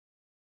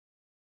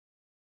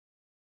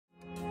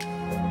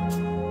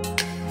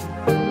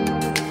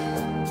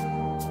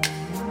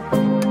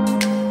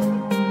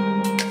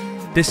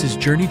This is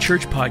Journey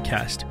Church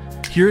Podcast.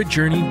 Here at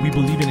Journey, we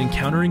believe in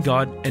encountering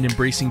God and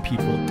embracing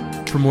people.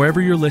 From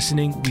wherever you're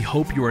listening, we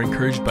hope you are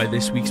encouraged by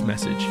this week's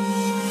message.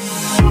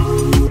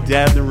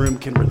 Dad in the room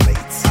can relate.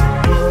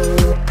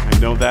 I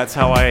know that's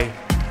how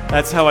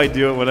I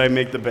do it when I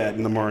make the bed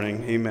in the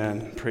morning.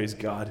 Amen. Praise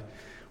God.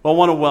 Well, I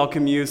want to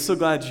welcome you. So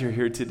glad you're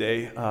here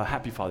today.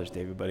 Happy Father's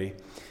Day, everybody.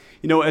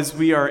 You know, as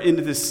we are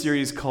into this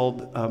series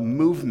called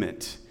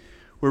Movement,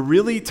 we're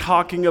really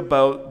talking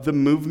about the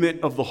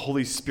movement of the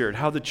Holy Spirit,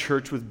 how the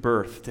church was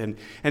birthed, and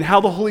how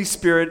the Holy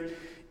Spirit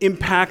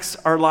impacts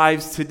our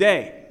lives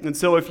today. And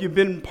so if you've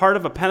been part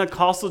of a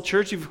Pentecostal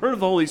church, you've heard of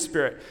the Holy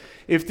Spirit.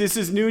 If this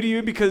is new to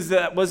you because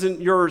that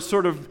wasn't your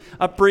sort of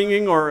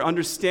upbringing or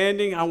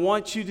understanding, I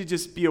want you to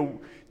just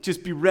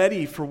be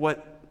ready for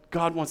what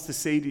God wants to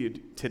say to you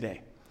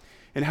today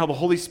and how the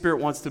Holy Spirit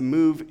wants to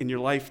move in your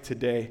life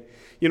today.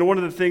 You know, one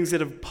of the things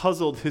that have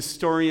puzzled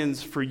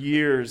historians for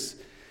years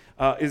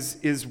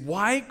is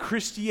why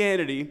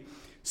Christianity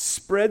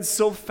spread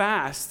so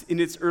fast in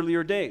its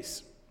earlier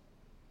days.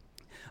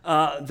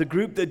 The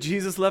group that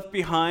Jesus left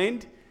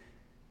behind,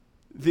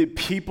 the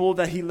people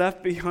that he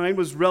left behind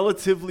was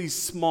relatively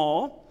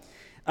small,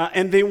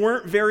 and they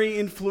weren't very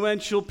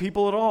influential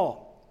people at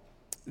all.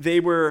 They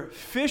were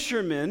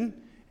fishermen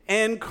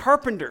and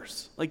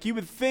carpenters. Like you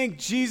would think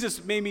could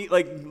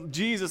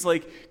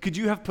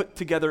you have put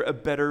together a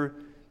better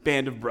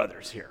band of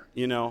brothers here,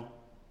 you know?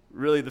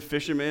 Really, the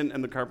fishermen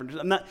and the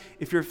carpenters.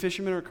 If you're a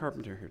fisherman or a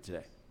carpenter here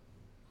today,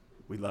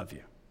 we love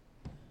you.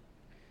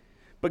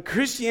 But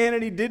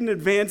Christianity didn't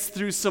advance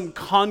through some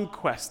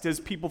conquest as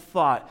people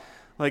thought,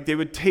 like they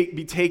would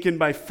be taken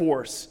by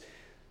force.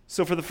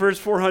 So for the first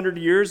 400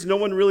 years, no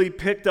one really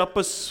picked up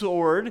a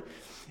sword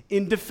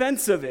in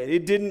defense of it.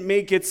 It didn't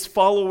make its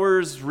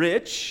followers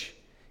rich.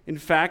 In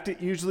fact, it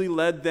usually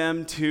led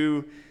them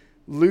to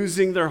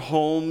losing their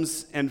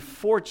homes and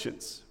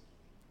fortunes.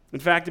 In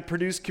fact, it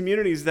produced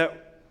communities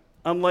that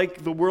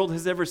unlike the world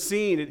has ever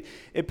seen.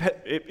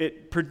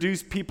 It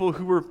produced people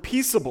who were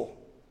peaceable.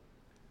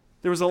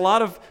 There was a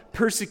lot of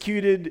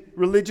persecuted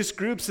religious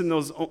groups in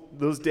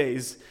those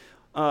days.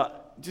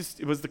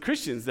 It was the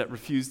Christians that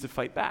refused to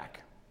fight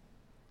back,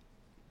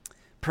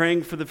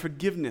 praying for the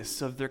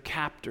forgiveness of their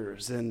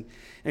captors and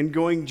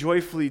going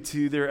joyfully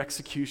to their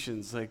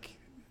executions, like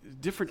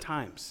different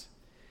times.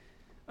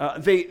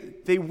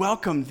 They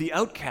welcomed the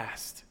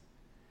outcast.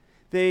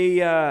 They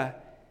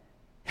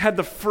had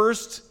the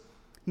first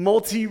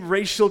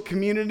multiracial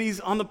communities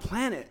on the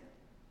planet.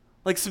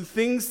 Like some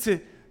things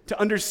to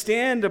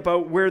understand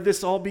about where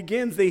this all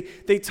begins. They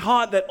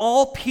taught that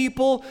all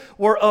people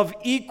were of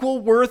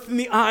equal worth in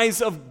the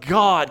eyes of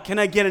God. Can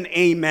I get an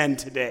amen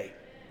today?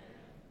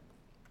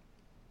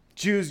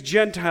 Jews,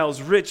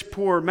 Gentiles, rich,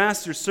 poor,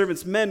 masters,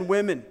 servants, men,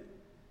 women.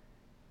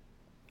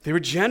 They were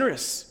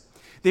generous.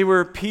 They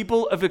were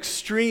people of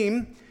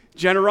extreme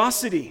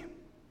generosity.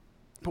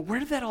 But where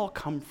did that all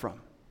come from?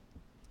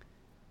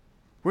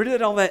 Where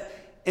did all that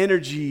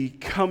energy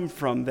come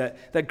from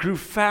that grew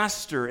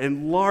faster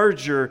and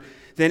larger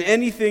than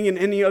anything in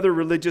any other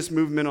religious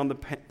movement on the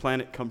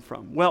planet come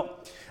from? Well,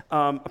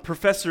 a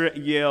professor at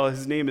Yale,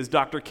 his name is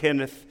Dr.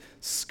 Kenneth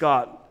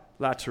Scott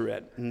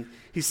Latourette, and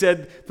he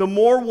said, the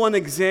more one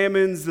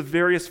examines the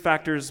various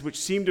factors which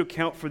seem to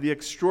account for the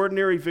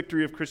extraordinary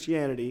victory of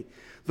Christianity,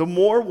 the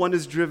more one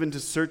is driven to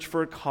search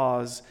for a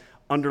cause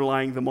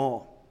underlying them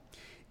all.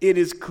 It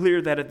is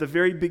clear that at the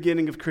very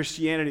beginning of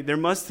Christianity, there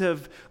must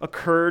have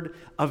occurred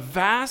a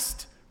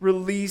vast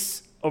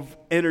release of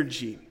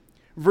energy,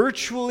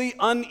 virtually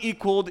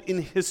unequaled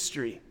in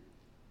history.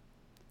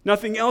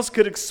 Nothing else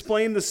could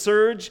explain the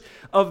surge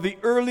of the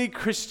early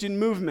Christian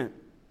movement.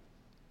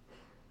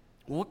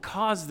 What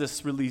caused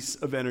this release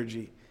of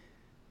energy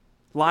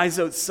lies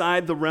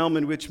outside the realm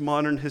in which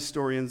modern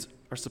historians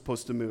are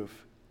supposed to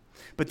move.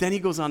 But then he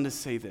goes on to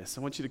say this.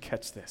 I want you to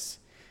catch this.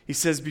 He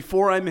says,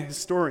 before I'm a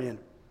historian,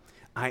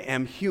 I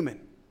am human.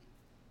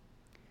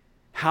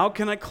 How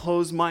can I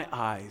close my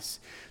eyes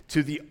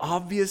to the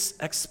obvious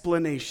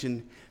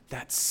explanation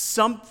that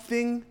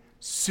something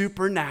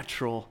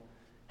supernatural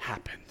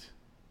happened?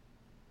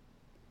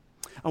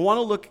 I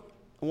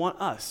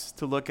want us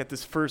to look at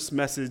this first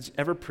message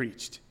ever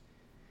preached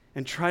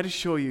and try to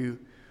show you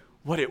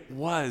what it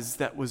was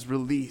that was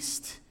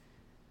released.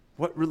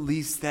 What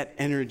released that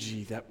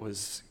energy that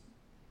was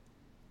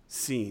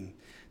seen.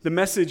 The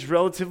message,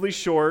 relatively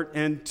short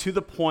and to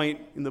the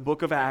point in the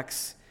book of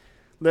Acts,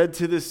 led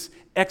to this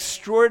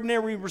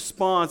extraordinary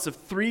response of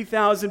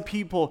 3,000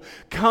 people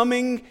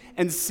coming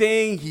and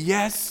saying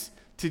yes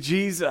to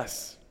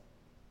Jesus.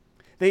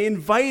 They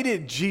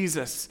invited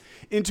Jesus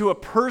into a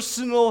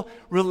personal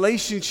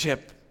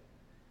relationship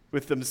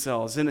with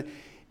themselves. And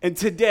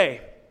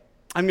today,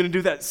 I'm going to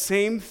do that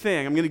same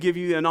thing. I'm going to give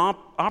you an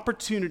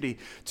opportunity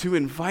to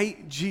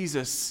invite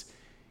Jesus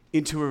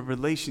into a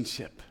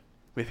relationship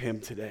with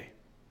him today.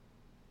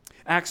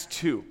 Acts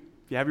 2.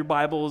 If you have your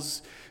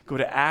Bibles, go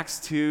to Acts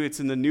 2.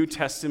 It's in the New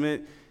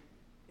Testament,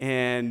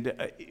 and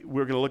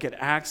we're going to look at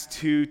Acts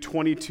 2,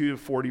 22 to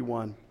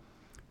 41.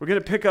 We're going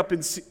to pick up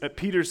in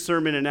Peter's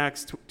sermon in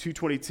Acts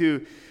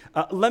 2:22.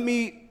 Let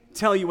me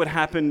tell you what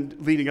happened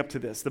leading up to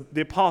this.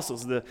 The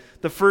apostles,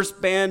 the first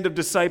band of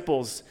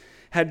disciples,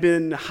 had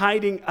been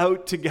hiding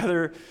out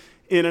together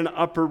in an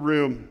upper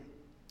room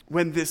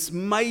when this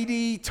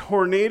mighty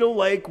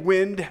tornado-like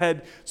wind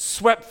had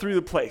swept through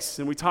the place.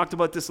 And we talked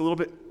about this a little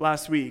bit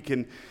last week.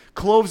 And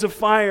cloves of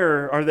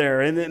fire are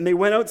there. And then they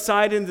went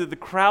outside into the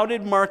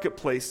crowded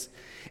marketplace.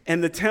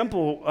 And the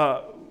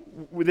temple,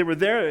 they were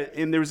there,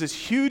 and there was this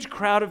huge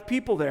crowd of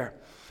people there.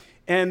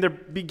 And they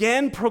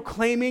began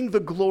proclaiming the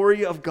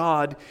glory of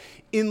God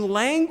in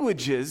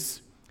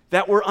languages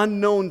that were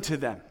unknown to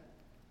them.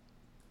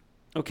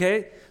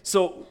 Okay?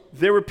 So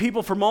there were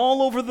people from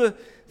all over the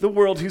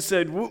world who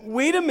said,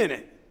 wait a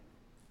minute.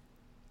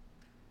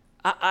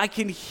 I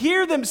can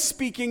hear them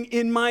speaking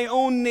in my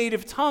own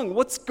native tongue.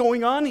 What's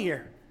going on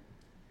here?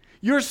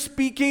 You're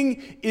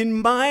speaking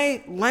in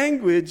my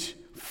language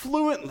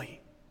fluently.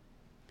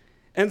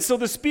 And so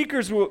the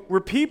speakers were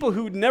people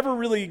who'd never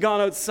really gone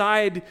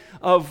outside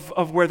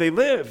of where they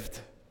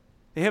lived.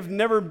 They have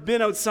never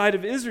been outside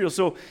of Israel.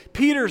 So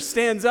Peter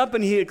stands up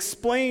and he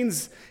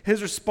explains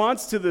his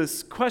response to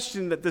this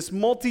question that this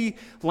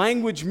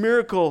multi-language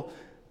miracle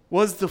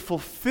was the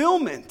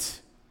fulfillment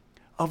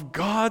of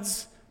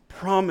God's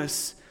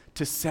promise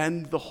to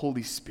send the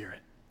Holy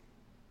Spirit.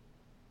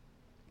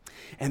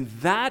 And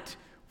that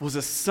was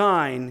a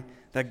sign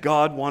that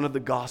God wanted the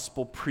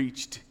gospel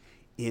preached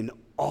in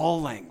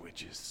all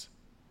languages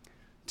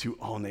to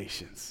all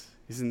nations.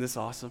 Isn't this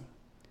awesome?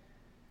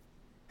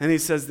 And he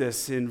says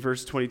this in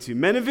verse 22,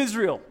 Men of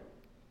Israel,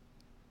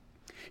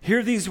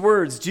 hear these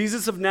words,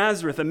 Jesus of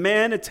Nazareth, a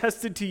man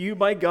attested to you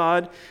by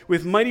God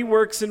with mighty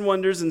works and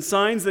wonders and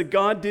signs that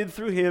God did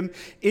through him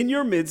in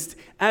your midst,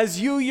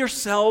 as you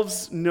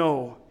yourselves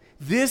know.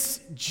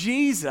 This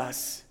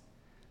Jesus,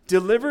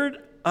 delivered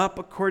up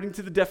according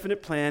to the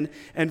definite plan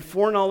and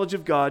foreknowledge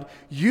of God,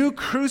 you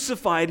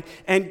crucified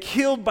and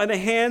killed by the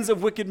hands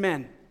of wicked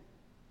men.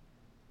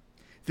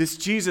 This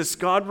Jesus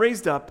God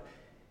raised up,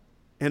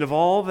 and of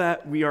all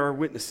that we are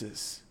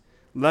witnesses.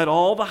 Let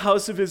all the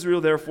house of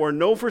Israel therefore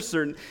know for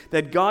certain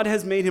that God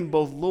has made him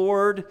both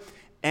Lord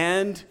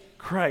and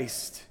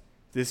Christ,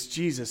 this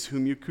Jesus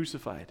whom you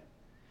crucified.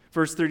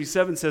 Verse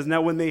 37 says,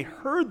 Now when they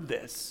heard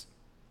this,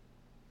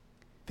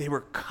 they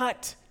were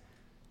cut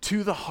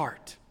to the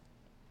heart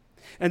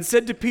and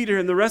said to Peter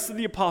and the rest of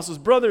the apostles,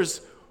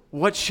 Brothers,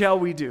 what shall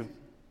we do?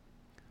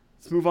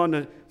 Let's move on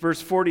to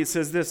verse 40. It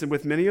says this, And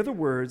with many other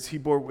words he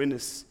bore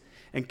witness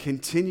and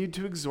continued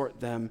to exhort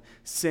them,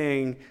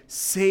 saying,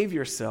 Save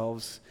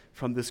yourselves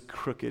from this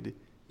crooked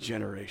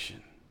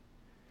generation.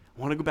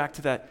 I want to go back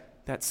to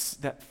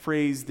that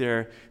phrase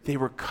there. They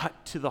were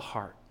cut to the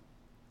heart.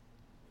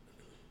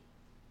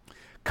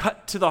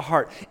 Cut to the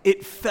heart.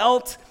 It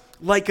felt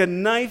like a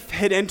knife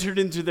had entered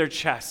into their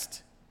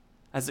chest,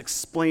 as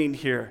explained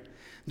here.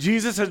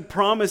 Jesus had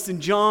promised in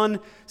John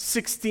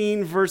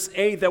 16, verse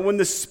 8, that when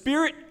the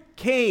Spirit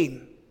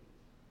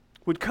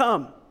would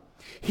come,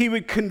 he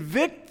would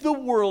convict the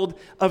world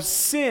of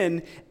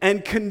sin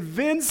and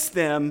convince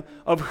them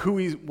of who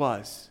he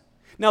was.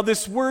 Now,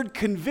 this word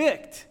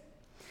convict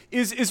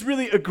is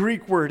really a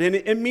Greek word, and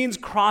it means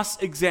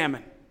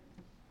cross-examine.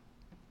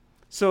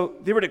 So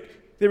they were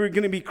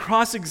going to be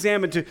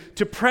cross-examined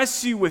to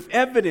press you with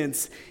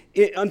evidence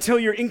until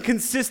your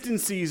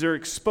inconsistencies are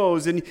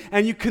exposed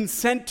and you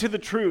consent to the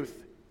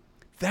truth.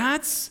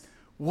 That's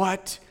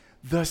what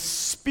the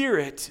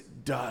Spirit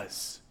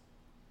does.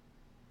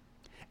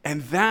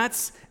 And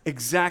that's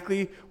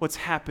exactly what's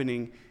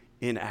happening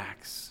in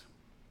Acts.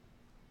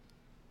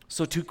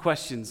 So 2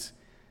 questions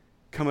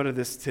come out of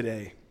this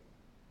today.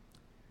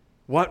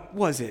 What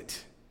was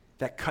it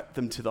that cut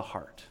them to the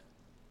heart?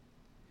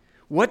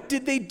 What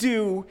did they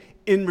do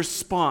in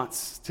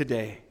response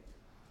today?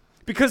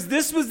 Because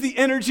this was the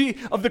energy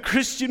of the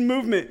Christian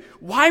movement.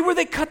 Why were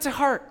they cut to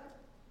heart?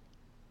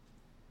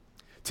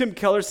 Tim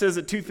Keller says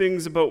that 2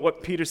 things about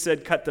what Peter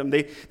said cut them.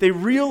 They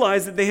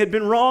realized that they had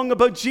been wrong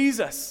about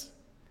Jesus.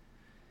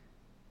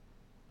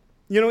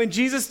 You know, in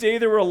Jesus' day,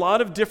 there were a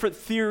lot of different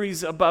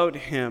theories about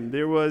him.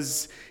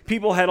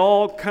 People had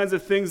all kinds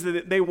of things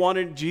that they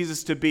wanted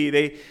Jesus to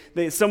be.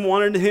 Some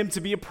wanted him to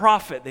be a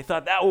prophet. They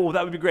thought, that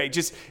would be great.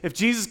 Just if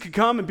Jesus could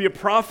come and be a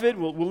prophet,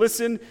 we'll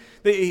listen.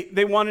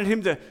 They wanted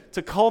him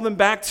to call them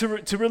back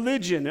to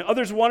religion. And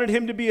others wanted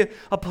him to be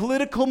a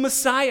political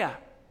Messiah,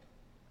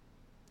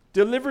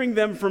 delivering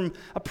them from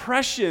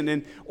oppression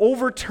and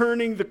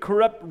overturning the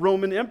corrupt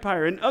Roman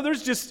Empire. And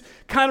others just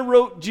kind of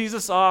wrote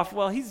Jesus off.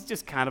 Well, he's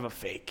just kind of a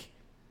fake.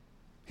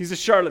 He's a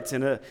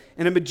charlatan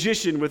and a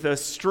magician with a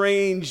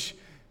strange,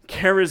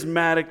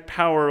 charismatic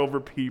power over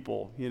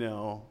people. You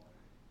know,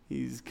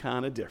 he's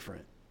kind of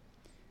different.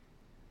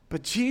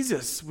 But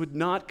Jesus would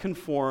not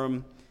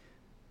conform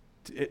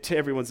to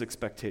everyone's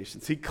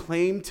expectations. He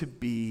claimed to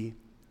be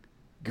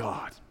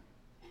God.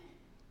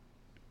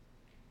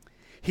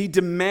 He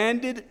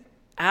demanded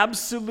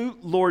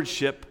absolute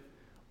lordship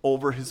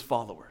over his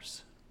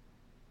followers.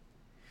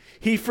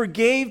 He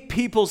forgave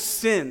people's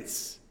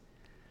sins,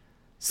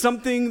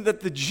 something that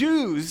the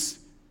Jews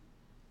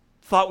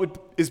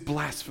thought is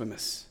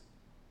blasphemous.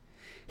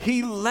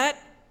 He let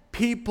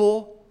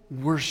people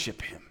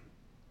worship him,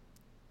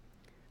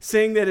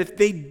 saying that if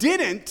they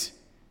didn't,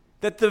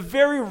 that the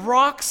very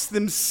rocks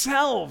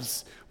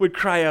themselves would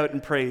cry out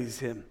and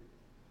praise him.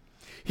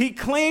 He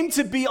claimed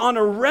to be on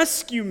a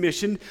rescue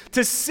mission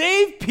to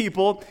save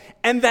people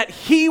and that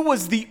he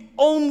was the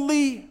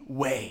only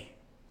way.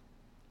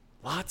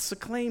 Lots of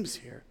claims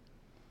here.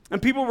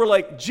 And people were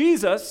like,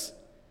 Jesus,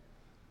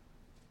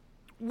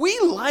 we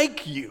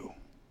like you.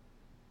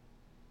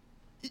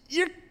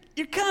 You're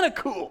kind of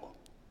cool.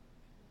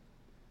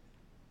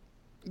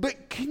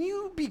 But can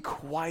you be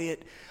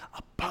quiet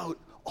about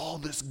all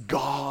this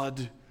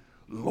God,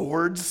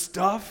 Lord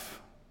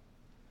stuff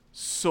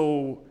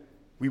so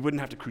we wouldn't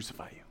have to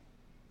crucify you?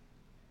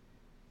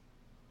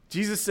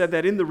 Jesus said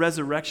that in the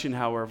resurrection,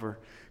 however,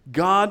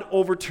 God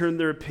overturned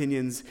their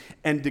opinions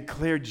and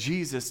declared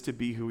Jesus to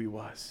be who he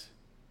was.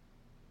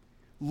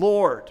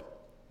 Lord,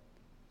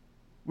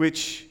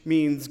 which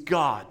means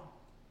God.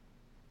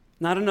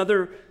 Not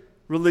another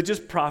religious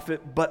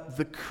prophet, but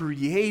the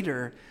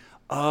creator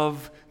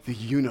of the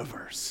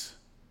universe.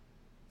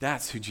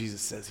 That's who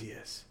Jesus says he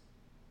is.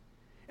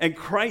 And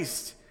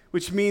Christ,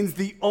 which means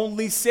the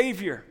only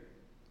Savior.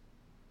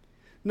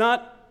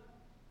 Not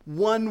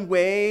one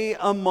way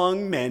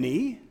among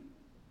many,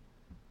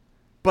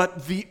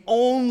 but the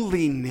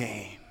only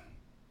name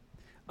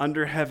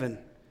under heaven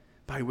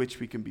by which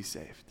we can be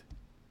saved.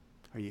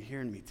 Are you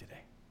hearing me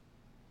today?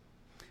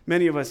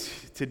 Many of us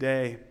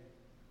today,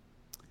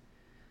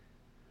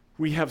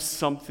 we have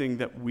something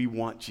that we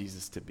want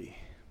Jesus to be.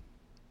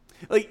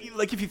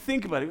 Like if you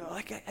think about it,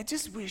 like I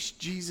just wish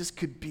Jesus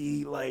could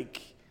be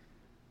like,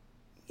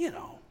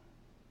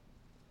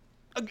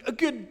 a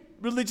good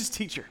religious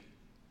teacher.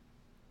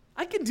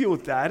 I can deal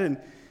with that, and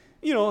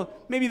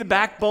maybe the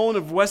backbone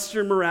of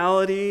Western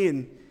morality,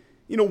 and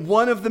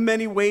one of the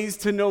many ways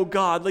to know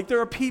God. Like there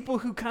are people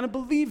who kind of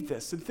believe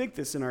this and think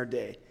this in our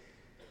day.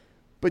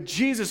 But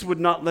Jesus would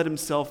not let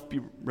himself be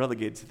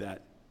relegated to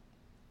that.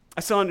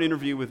 I saw an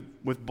interview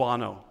with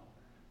Bono.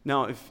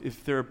 Now,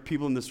 if there are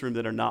people in this room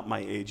that are not my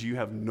age, you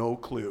have no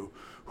clue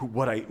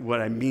what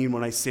I mean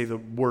when I say the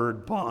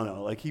word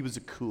Bono. Like, he was a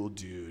cool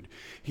dude.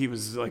 He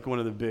was like one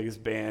of the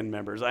biggest band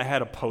members. I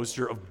had a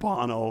poster of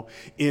Bono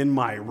in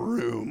my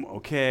room,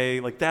 okay?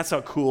 Like, that's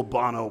how cool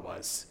Bono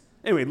was.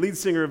 Anyway, lead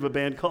singer of a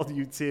band called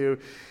U2.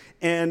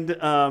 And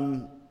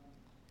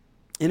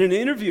in an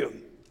interview,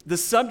 the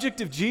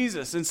subject of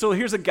Jesus, and so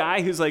here's a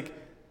guy who's like,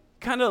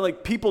 kind of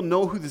like people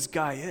know who this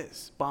guy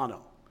is,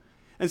 Bono.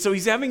 And so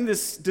he's having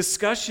this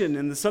discussion,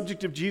 and the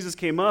subject of Jesus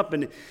came up,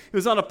 and it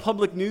was on a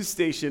public news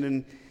station,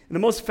 and the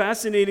most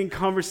fascinating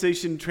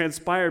conversation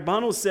transpired.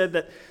 Bono said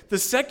that the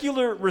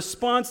secular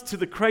response to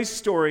the Christ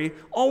story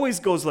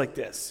always goes like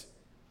this.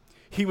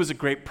 He was a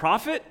great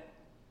prophet,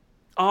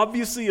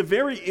 obviously a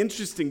very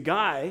interesting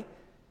guy.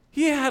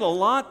 He had a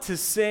lot to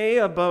say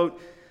about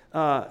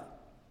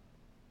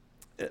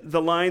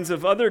the lines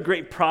of other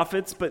great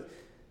prophets, but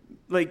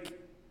like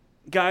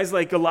guys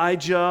like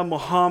Elijah,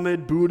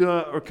 Muhammad,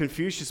 Buddha, or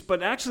Confucius.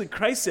 But actually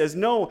Christ says,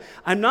 no,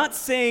 I'm not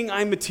saying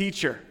I'm a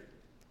teacher.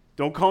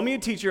 Don't call me a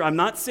teacher. I'm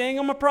not saying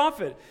I'm a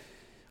prophet.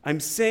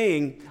 I'm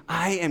saying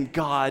I am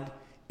God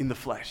in the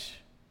flesh.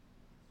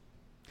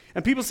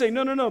 And people say,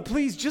 no,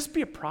 please just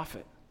be a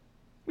prophet.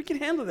 We can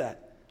handle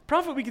that.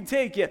 Prophet we can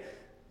take, yeah,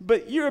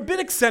 but you're a bit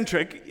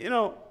eccentric.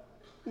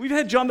 We've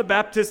had John the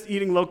Baptist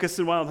eating locusts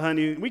and wild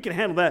honey. We can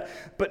handle that,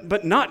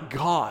 but not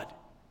God,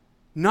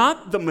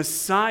 not the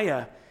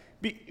Messiah,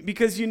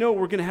 because we're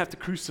going to have to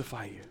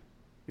crucify you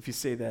if you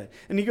say that.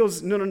 And he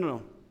goes,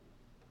 no.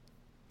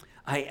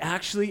 I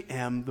actually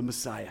am the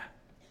Messiah.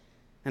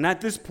 And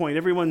at this point,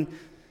 everyone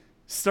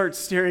starts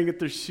staring at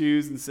their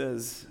shoes and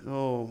says,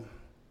 oh,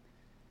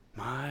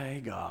 my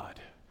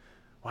God,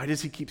 why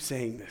does he keep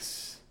saying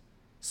this?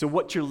 So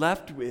what you're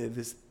left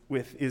with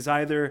is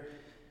either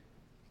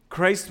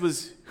Christ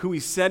was who he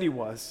said he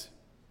was,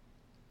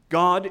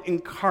 God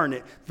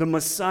incarnate, the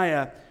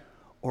Messiah,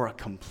 or a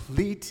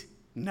complete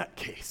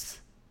nutcase.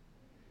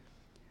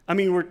 I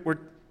mean,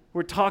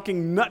 we're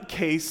talking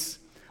nutcase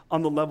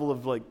on the level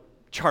of like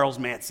Charles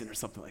Manson or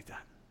something like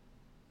that.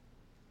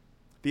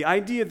 The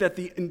idea that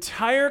the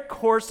entire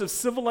course of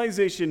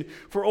civilization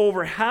for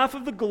over half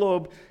of the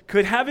globe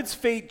could have its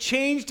fate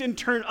changed and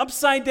turned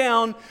upside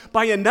down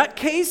by a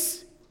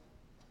nutcase,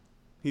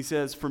 he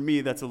says, for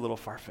me, that's a little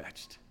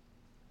far-fetched.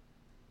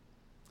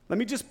 Let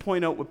me just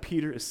point out what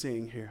Peter is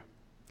saying here.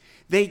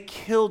 They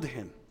killed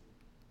him,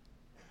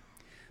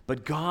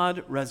 but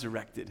God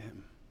resurrected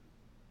him.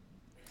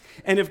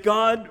 And if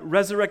God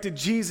resurrected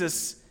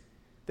Jesus,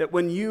 that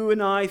when you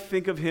and I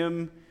think of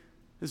him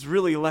is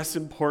really less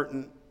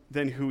important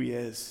than who he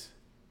is.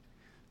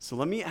 So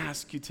let me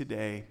ask you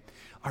today,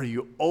 are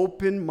you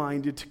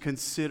open-minded to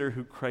consider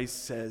who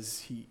Christ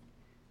says he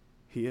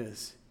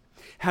is?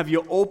 Have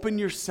you opened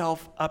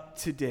yourself up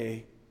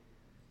today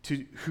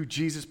to who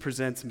Jesus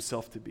presents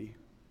himself to be?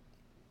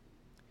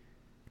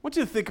 I want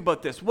you to think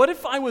about this. What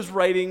if I was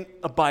writing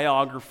a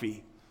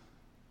biography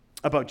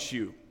about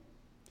you?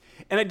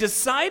 And I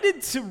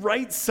decided to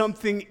write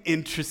something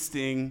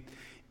interesting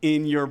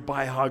in your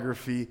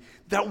biography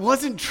that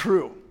wasn't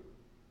true.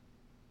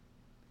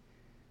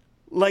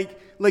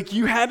 Like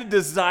you had a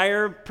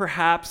desire,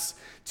 perhaps,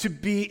 to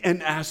be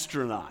an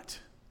astronaut.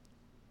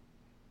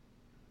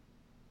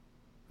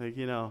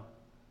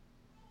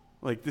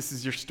 Like this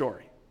is your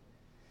story.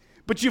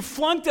 But you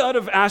flunked out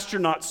of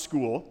astronaut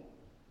school.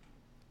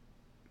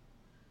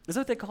 Is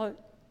that what they call it?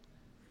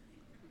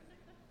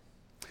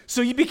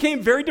 So you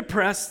became very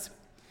depressed,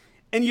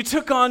 and you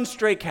took on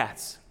stray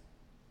cats.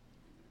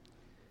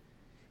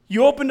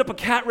 You opened up a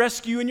cat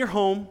rescue in your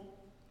home,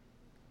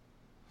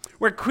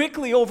 where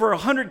quickly over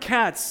 100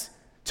 cats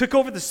took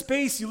over the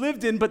space you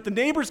lived in, but the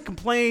neighbors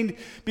complained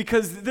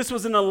because this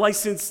wasn't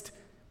a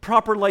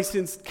proper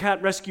licensed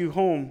cat rescue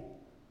home,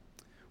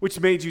 which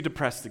made you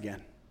depressed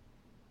again.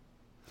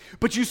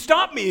 But you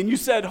stopped me and you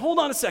said, hold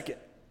on a second.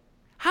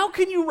 How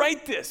can you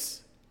write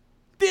this?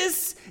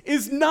 This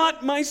is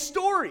not my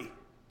story.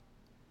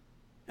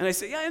 And I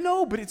say, yeah, I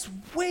know, but it's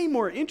way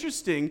more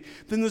interesting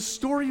than the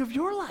story of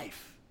your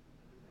life.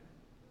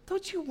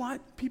 Don't you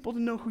want people to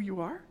know who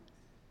you are?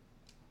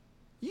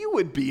 You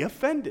would be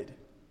offended,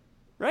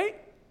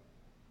 right?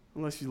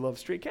 Unless you love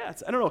stray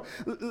cats. I don't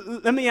know.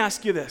 Let me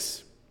ask you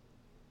this.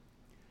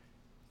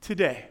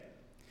 Today,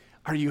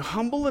 are you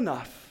humble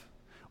enough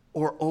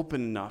or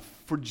open enough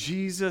for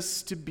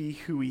Jesus to be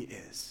who he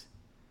is?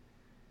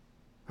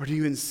 Or do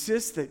you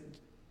insist that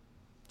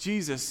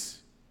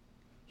Jesus,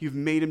 you've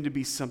made him to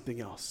be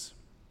something else?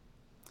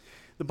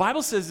 The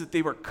Bible says that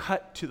they were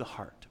cut to the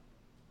heart.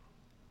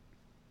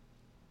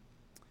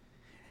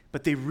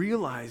 But they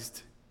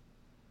realized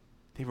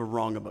they were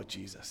wrong about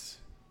Jesus.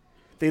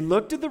 They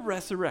looked at the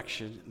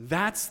resurrection.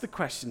 That's the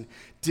question.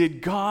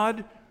 Did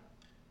God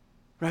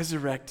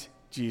resurrect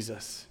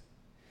Jesus?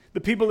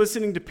 The people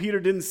listening to Peter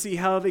didn't see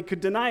how they could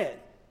deny it.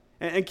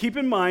 And keep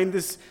in mind,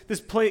 this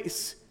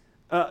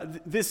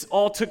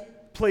all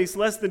took place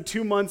less than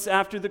 2 months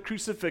after the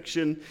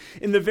crucifixion.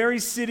 In the very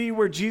city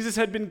where Jesus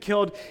had been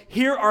killed,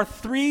 here are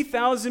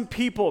 3,000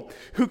 people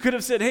who could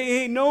have said,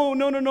 hey, no.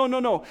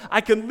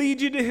 I can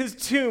lead you to his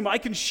tomb. I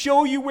can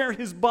show you where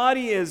his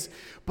body is.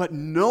 But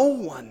no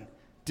one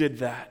did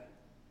that.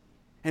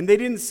 And they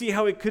didn't see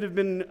how it could have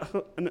been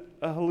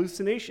a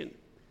hallucination.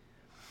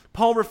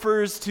 Paul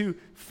refers to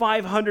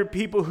 500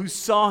 people who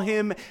saw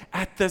him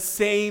at the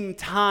same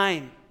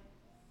time.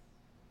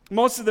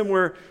 Most of them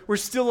were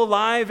still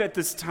alive at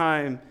this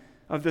time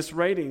of this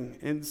writing.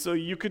 And so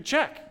you could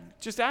check.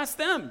 Just ask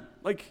them.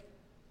 Like,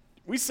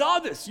 we saw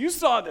this. You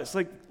saw this.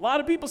 Like, a lot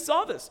of people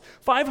saw this.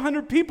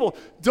 500 people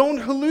don't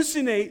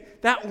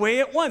hallucinate that way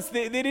at once.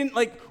 They didn't,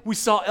 like, we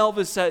saw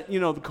Elvis at,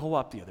 the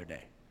co-op the other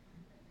day.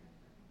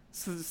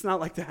 So it's not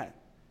like that.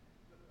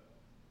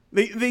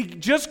 They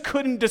just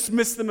couldn't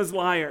dismiss them as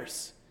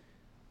liars.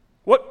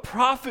 What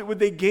profit would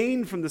they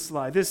gain from this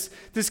lie? This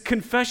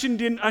confession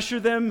didn't usher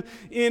them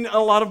in a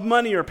lot of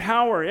money or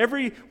power.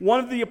 Every one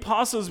of the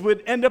apostles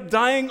would end up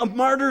dying a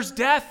martyr's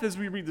death as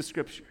we read the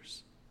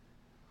scriptures.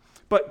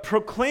 But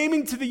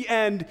proclaiming to the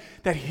end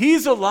that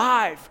he's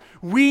alive,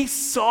 we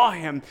saw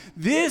him.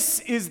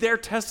 This is their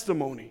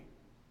testimony.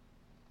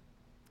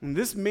 And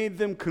this made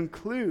them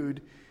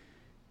conclude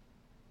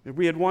that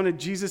we had wanted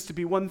Jesus to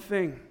be one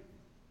thing,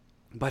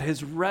 but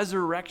his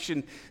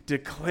resurrection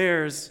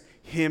declares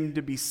him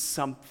to be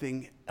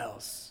something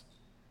else.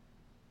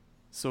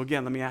 So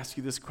again, let me ask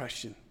you this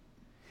question.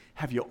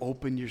 Have you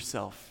opened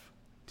yourself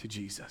to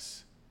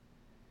Jesus,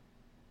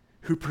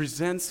 who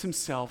presents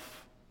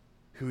himself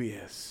who he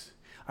is?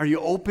 Are you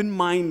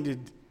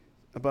open-minded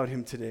about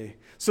him today?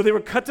 So they were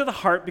cut to the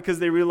heart because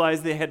they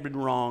realized they had been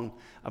wrong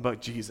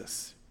about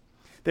Jesus.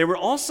 They were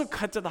also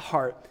cut to the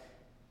heart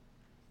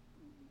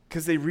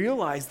because they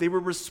realized they were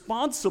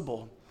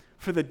responsible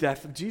for the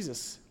death of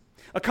Jesus.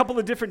 A couple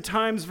of different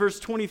times, verse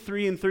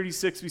 23 and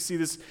 36, we see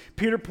this.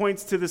 Peter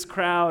points to this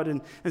crowd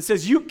and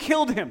says, you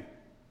killed him.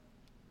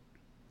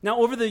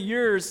 Now, over the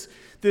years,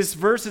 this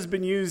verse has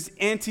been used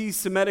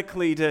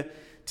anti-Semitically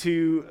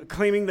to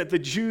claiming that the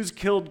Jews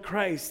killed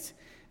Christ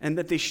and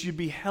that they should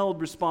be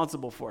held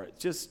responsible for it.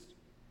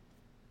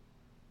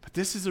 But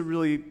this is a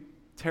really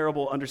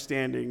terrible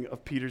understanding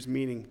of Peter's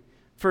meaning.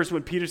 First,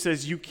 when Peter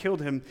says, you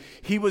killed him,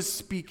 he was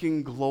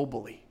speaking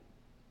globally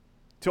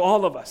to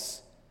all of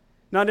us.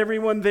 Not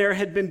everyone there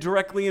had been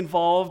directly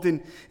involved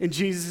in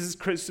Jesus'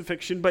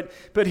 crucifixion,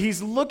 but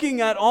he's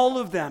looking at all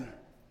of them.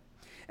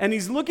 And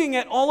he's looking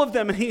at all of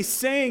them and he's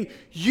saying,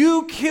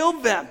 you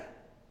killed them.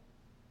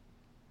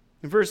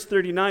 In verse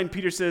 39,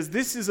 Peter says,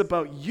 this is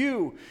about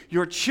you,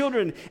 your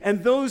children,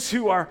 and those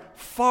who are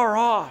far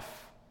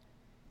off.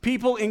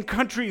 People in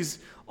countries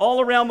all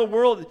around the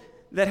world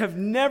that have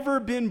never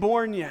been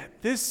born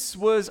yet. This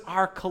was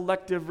our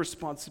collective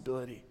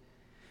responsibility.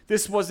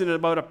 This wasn't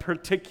about a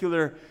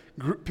particular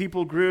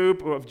people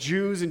group of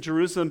Jews in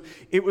Jerusalem.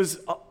 It was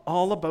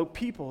all about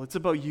people. It's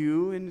about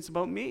you and it's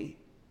about me.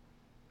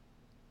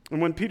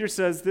 And when Peter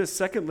says this,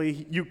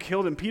 secondly, you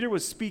killed him, Peter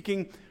was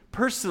speaking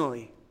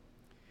personally.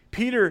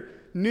 Peter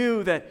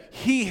knew that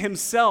he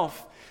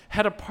himself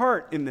had a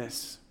part in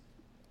this.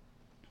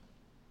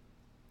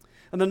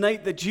 On the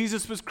night that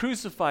Jesus was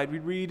crucified, we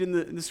read in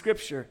the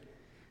scripture,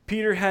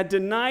 Peter had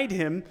denied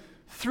him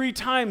 3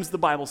 times, the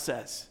Bible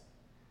says.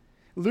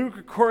 Luke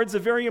records a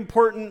very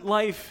important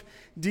life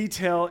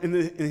detail in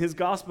his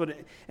gospel.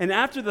 And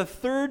after the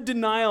 3rd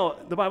denial,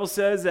 the Bible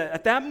says that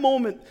at that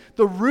moment,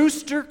 the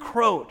rooster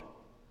crowed.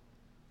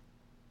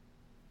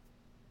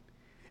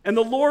 And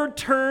the Lord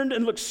turned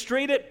and looked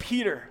straight at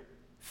Peter.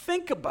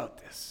 Think about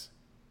this.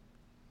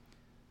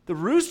 The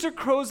rooster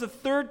crows the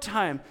 3rd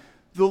time.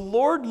 The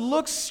Lord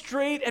looks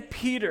straight at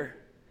Peter.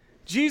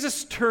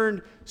 Jesus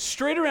turned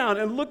straight around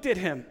and looked at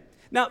him.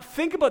 Now,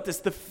 think about this.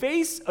 The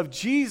face of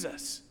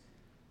Jesus,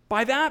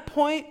 by that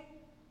point,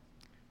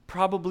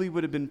 probably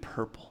would have been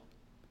purple.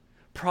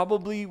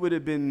 Probably would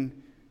have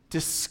been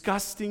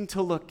disgusting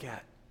to look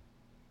at.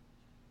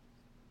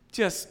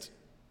 Just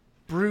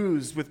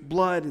bruised with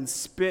blood and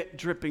spit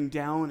dripping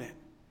down it.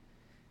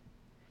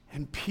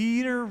 And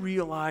Peter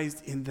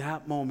realized in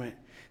that moment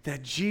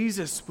that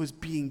Jesus was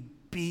being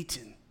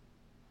beaten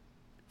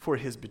for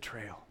his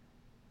betrayal.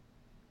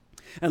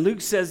 And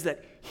Luke says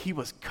that he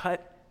was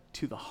cut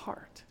to the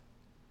heart.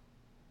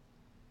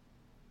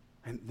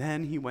 And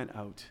then he went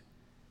out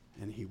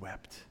and he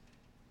wept.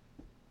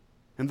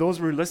 And those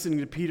who were listening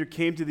to Peter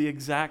came to the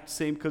exact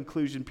same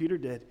conclusion Peter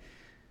did.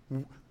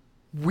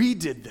 We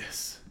did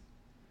this.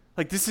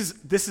 Like this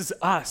is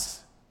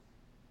us.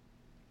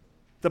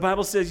 The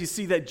Bible says, you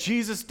see, that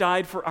Jesus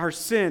died for our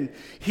sin.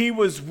 He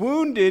was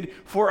wounded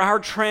for our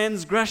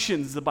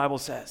transgressions, the Bible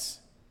says.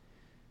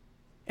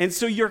 And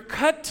so you're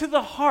cut to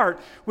the heart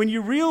when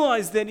you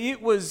realize that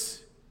it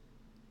was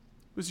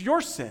your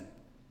sin.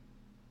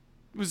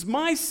 It was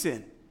my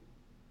sin.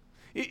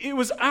 It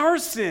was our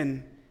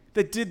sin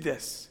that did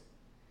this.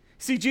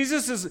 See,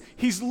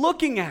 he's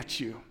looking at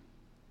you.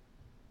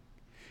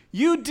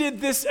 You did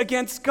this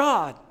against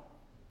God.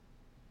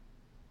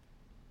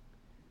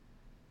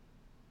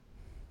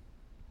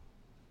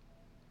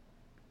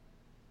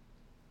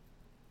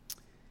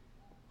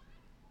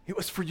 It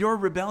was for your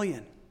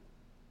rebellion,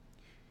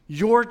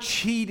 your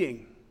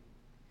cheating,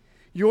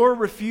 your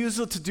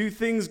refusal to do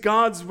things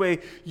God's way,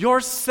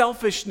 your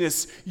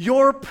selfishness,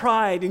 your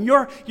pride, and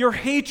your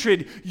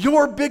hatred,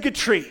 your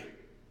bigotry.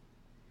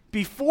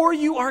 Before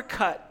you are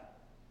cut,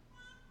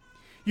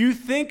 you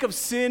think of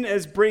sin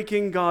as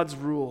breaking God's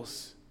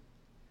rules.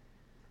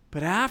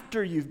 But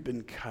after you've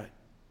been cut,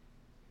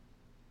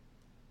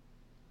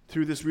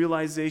 through this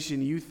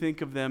realization, you think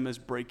of them as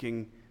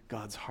breaking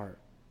God's heart.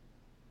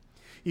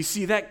 You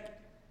see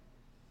that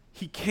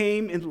he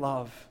came in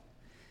love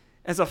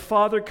as a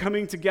father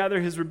coming to gather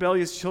his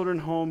rebellious children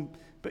home.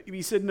 But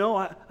he said, no,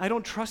 I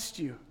don't trust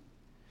you.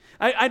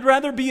 I'd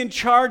rather be in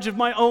charge of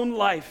my own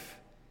life.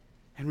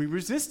 And we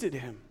resisted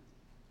him.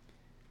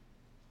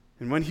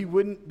 And when he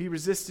wouldn't be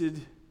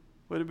resisted,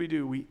 what did we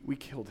do? We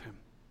killed him.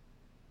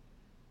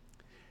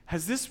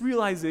 Has this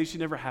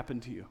realization ever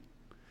happened to you?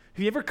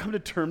 Have you ever come to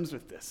terms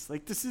with this?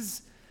 Like, this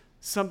is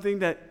something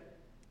that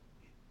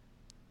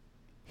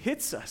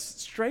hits us,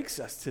 strikes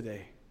us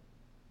today.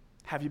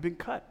 Have you been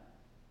cut?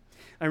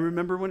 I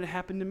remember when it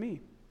happened to me.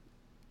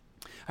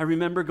 I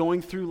remember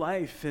going through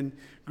life and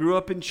grew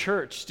up in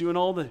church, doing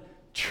all the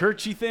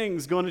churchy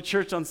things, going to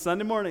church on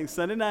Sunday mornings,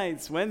 Sunday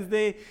nights,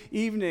 Wednesday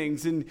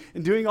evenings, and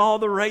doing all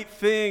the right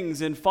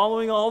things and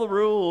following all the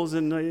rules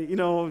and,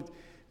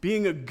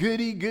 being a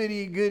good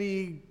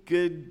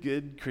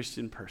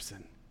Christian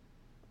person.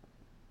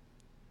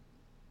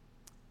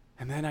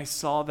 And then I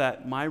saw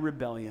that my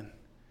rebellion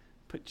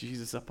put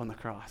Jesus up on the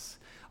cross.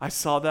 I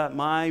saw that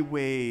my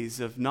ways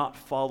of not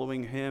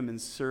following him and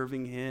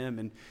serving him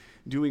and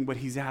doing what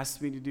he's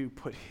asked me to do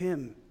put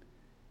him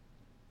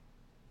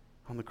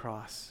on the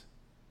cross.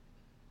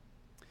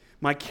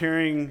 My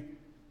caring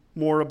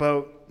more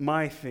about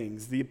my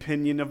things, the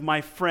opinion of my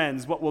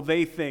friends, what will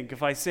they think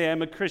if I say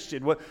I'm a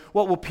Christian? What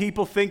will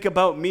people think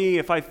about me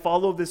if I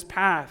follow this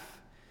path?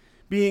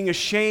 Being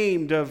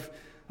ashamed of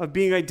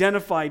being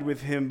identified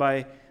with him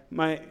by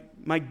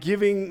my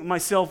giving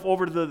myself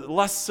over to the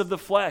lusts of the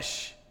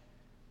flesh.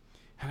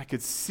 And I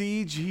could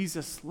see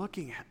Jesus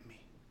looking at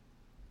me.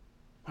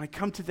 When I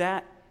come to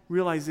that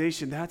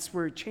realization, that's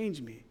where it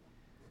changed me.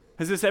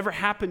 Has this ever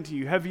happened to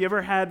you? Have you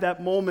ever had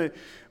that moment,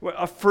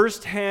 a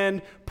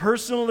firsthand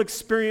personal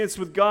experience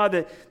with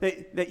God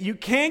that you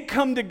can't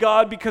come to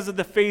God because of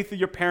the faith of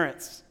your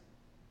parents?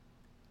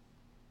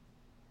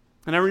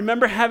 And I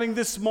remember having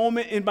this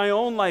moment in my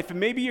own life, and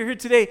maybe you're here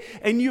today,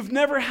 and you've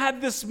never had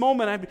this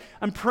moment.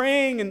 I'm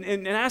praying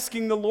and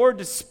asking the Lord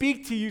to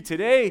speak to you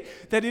today,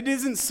 that it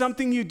isn't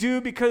something you do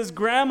because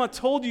grandma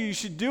told you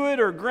should do it,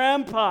 or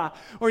grandpa,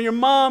 or your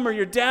mom, or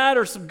your dad,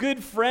 or some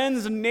good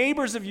friends and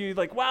neighbors of you,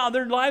 like, wow,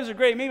 their lives are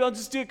great. Maybe I'll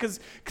just do it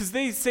because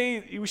they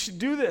say we should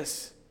do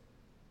this.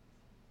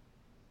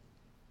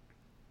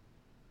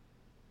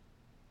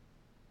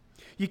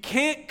 You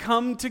can't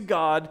come to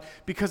God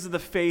because of the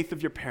faith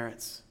of your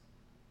parents.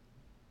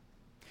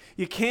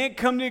 You can't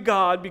come to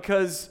God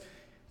because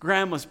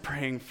grandma's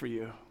praying for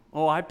you.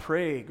 Oh, I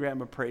pray.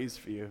 Grandma prays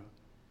for you.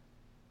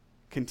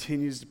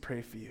 Continues to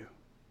pray for you.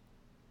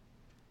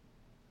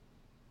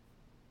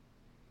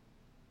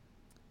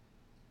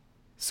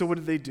 So what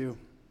did they do?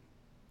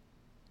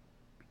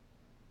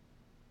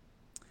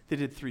 They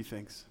did three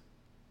things.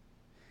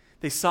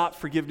 They sought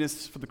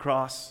forgiveness for the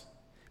cross.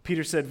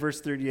 Peter said,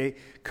 verse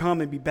 38, come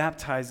and be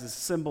baptized as a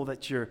symbol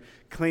that you're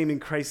claiming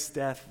Christ's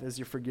death as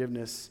your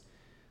forgiveness.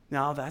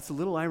 Now, that's a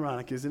little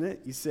ironic, isn't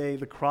it? You say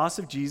the cross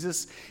of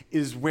Jesus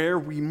is where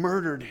we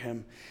murdered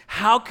him.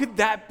 How could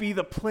that be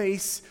the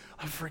place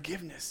of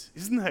forgiveness?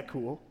 Isn't that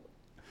cool?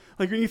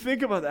 Like when you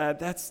think about that,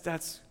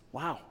 that's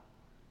wow.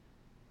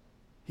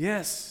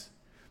 Yes.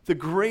 The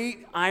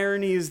great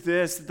irony is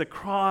this, that the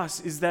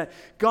cross is that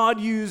God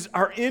used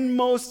our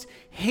inmost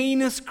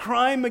heinous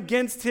crime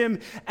against him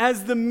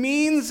as the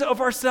means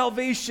of our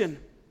salvation.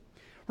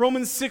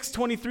 Romans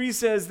 6:23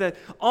 says that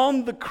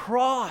on the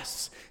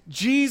cross,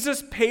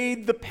 Jesus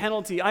paid the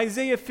penalty.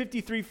 Isaiah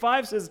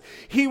 53:5 says,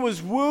 he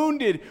was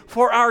wounded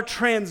for our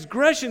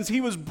transgressions.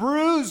 He was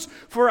bruised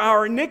for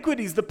our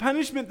iniquities. The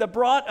punishment that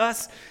brought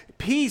us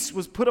peace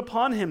was put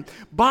upon him.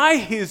 By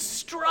his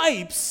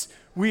stripes,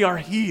 we are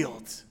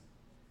healed.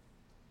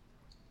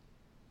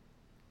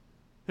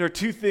 There are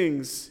two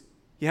things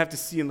you have to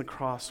see in the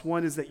cross.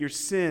 One is that your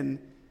sin,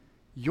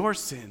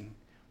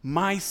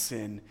 my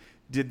sin,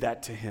 did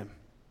that to him.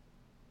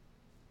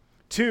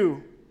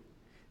 Two,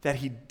 that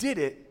he did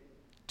it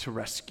to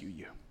rescue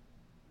you.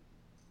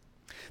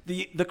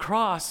 The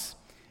cross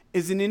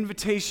is an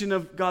invitation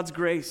of God's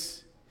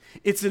grace.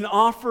 It's an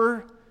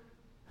offer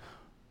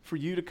for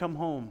you to come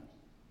home.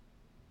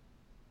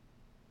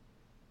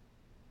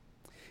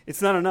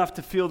 It's not enough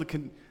to feel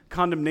the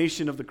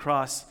condemnation of the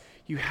cross.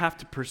 You have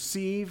to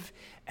perceive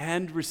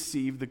and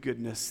receive the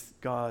goodness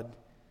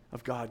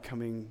of God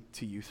coming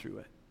to you through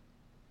it.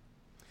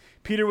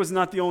 Peter was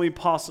not the only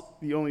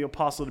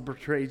apostle to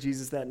betray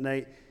Jesus that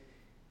night,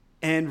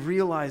 and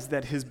realized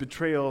that his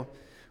betrayal,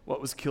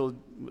 was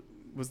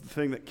the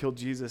thing that killed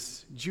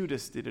Jesus.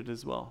 Judas did it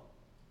as well.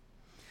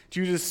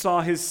 Judas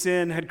saw his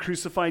sin, had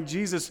crucified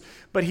Jesus,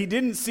 but he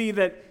didn't see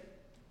that.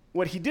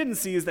 What he didn't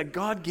see is that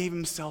God gave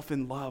himself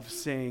in love,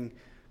 saying,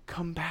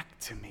 "Come back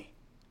to me.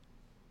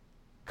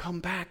 Come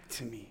back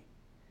to me."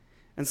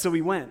 And so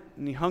he went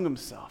and he hung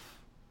himself.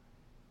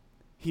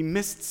 He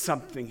missed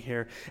something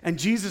here. And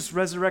Jesus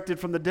resurrected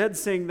from the dead,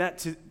 saying that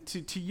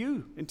to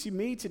you and to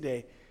me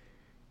today.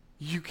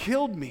 You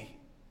killed me.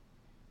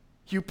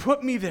 You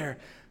put me there.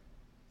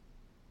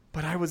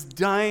 But I was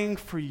dying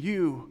for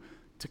you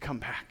to come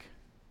back.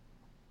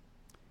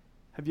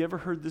 Have you ever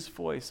heard this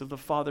voice of the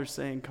Father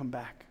saying, "Come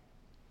back.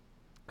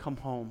 Come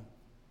home"?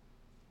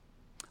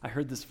 I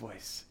heard this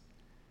voice.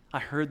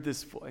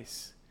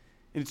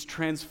 And it's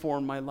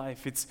transformed my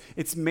life.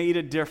 It's made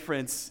a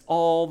difference,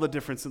 all the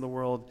difference in the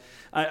world.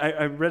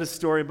 I read a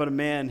story about a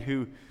man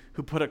who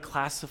put a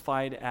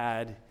classified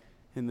ad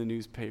in the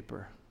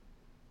newspaper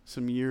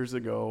some years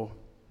ago.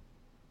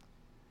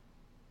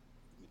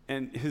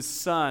 And his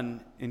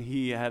son and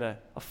he had a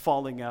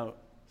falling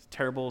out,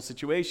 terrible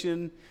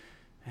situation.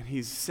 And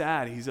he's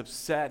sad, he's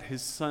upset.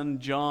 His son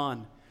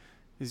John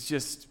is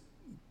just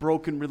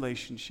broken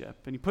relationship.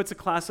 And he puts a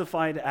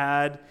classified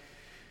ad.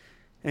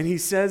 And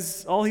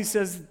all he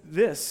says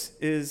this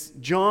is,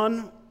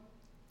 "John,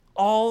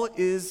 all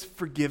is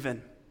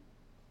forgiven.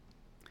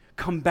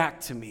 Come back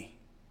to me,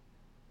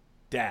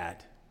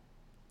 Dad."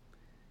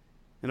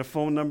 And a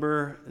phone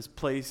number is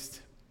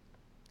placed,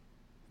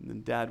 and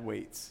then Dad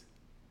waits.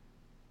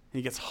 And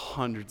he gets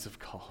hundreds of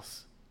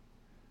calls.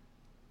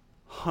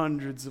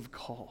 Hundreds of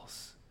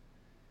calls.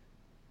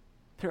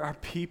 There are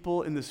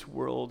people in this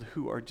world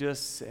who are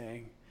just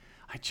saying,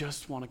 "I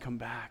just want to come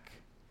back.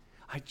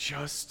 I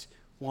just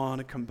want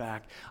to come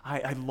back.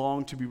 I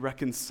long to be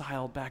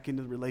reconciled back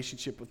into the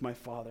relationship with my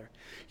Father."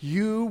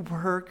 You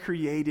were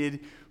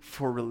created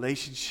for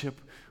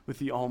relationship with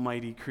the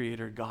Almighty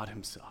Creator, God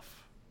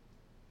himself.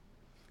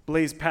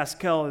 Blaise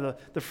Pascal,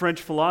 the French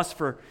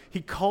philosopher,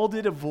 he called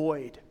it a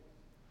void,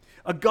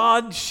 a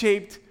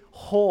God-shaped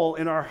hole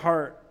in our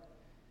heart.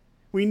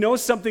 We know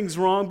something's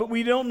wrong, but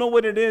we don't know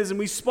what it is, and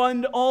we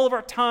spend all of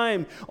our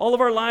time, all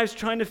of our lives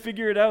trying to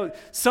figure it out.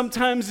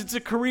 Sometimes it's a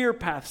career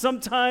path.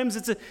 Sometimes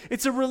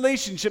it's a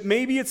relationship.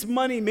 Maybe it's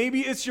money. Maybe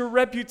it's your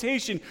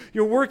reputation.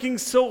 You're working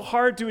so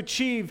hard to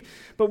achieve,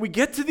 but we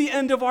get to the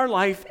end of our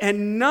life,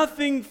 and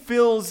nothing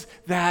fills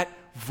that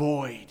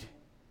void,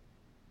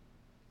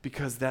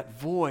 because that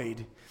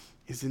void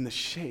is in the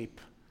shape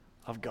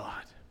of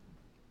God.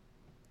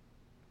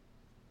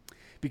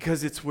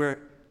 Because it's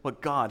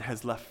what God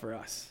has left for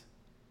us.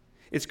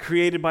 It's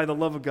created by the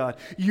love of God.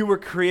 You were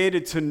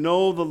created to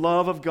know the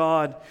love of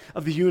God,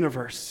 of the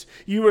universe.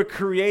 You were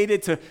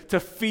created to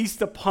feast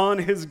upon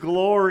his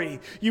glory.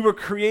 You were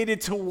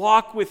created to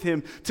walk with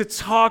him, to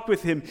talk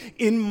with him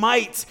in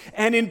might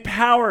and in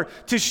power,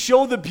 to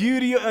show the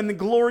beauty and the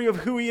glory of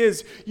who he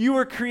is. You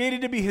were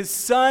created to be his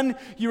son.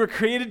 You were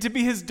created to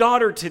be his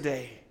daughter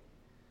today,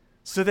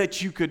 so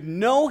that you could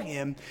know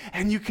him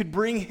and you could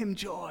bring him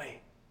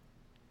joy.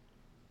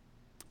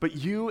 But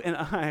you and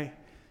I,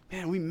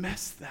 man, we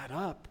messed that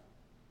up.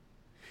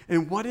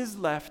 And what is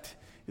left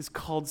is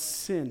called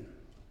sin.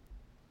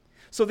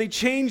 So they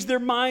change their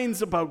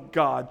minds about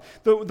God.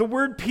 The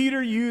word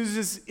Peter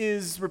uses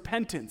is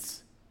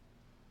repentance.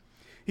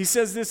 He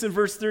says this in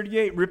verse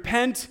 38,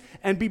 repent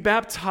and be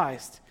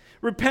baptized.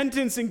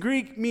 Repentance in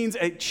Greek means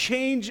a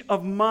change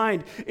of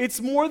mind.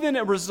 It's more than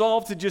a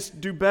resolve to just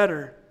do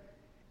better.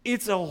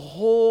 It's a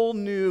whole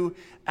new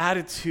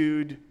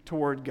attitude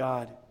toward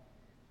God.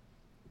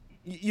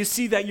 You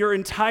see that your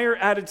entire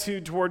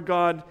attitude toward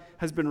God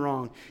has been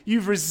wrong.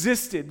 You've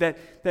resisted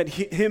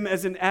him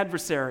as an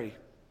adversary.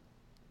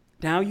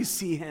 Now you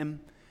see him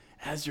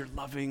as your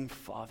loving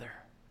Father.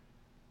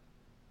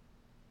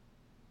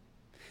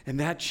 And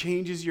that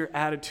changes your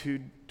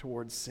attitude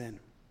towards sin.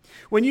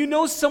 When you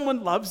know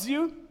someone loves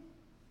you,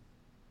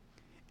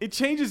 it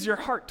changes your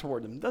heart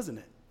toward them, doesn't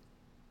it?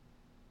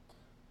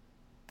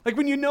 Like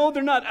when you know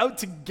they're not out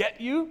to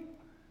get you,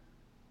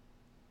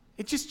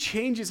 it just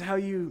changes how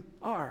you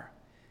are.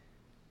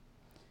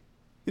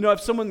 You know,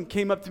 if someone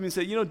came up to me and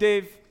said,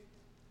 Dave,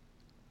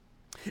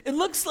 it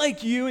looks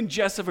like you and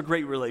Jess have a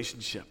great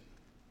relationship.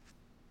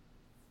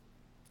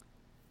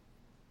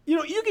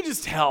 You can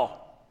just tell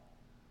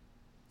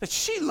that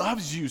she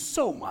loves you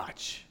so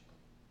much.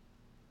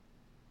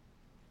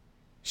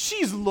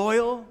 She's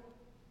loyal.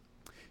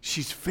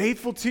 She's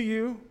faithful to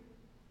you.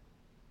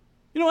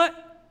 You know what?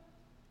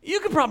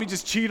 You could probably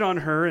just cheat on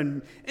her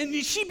and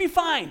she'd be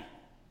fine.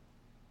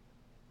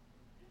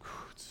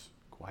 It's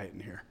quiet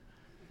in here.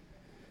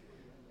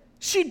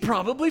 She'd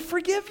probably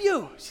forgive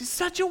you. She's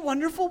such a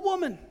wonderful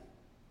woman.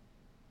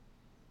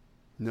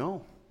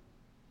 No.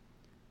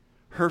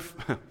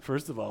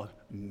 First of all,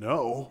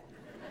 no.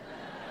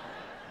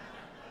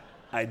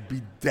 I'd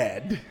be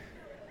dead.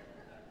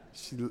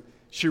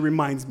 She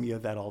reminds me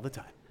of that all the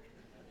time.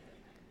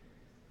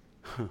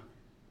 But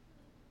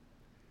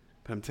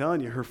I'm telling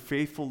you, her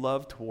faithful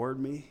love toward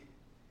me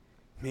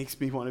makes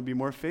me want to be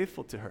more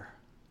faithful to her.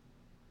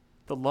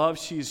 The love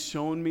she's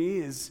shown me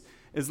is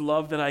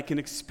love that I can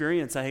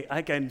experience.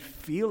 I can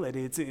feel it.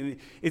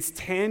 It's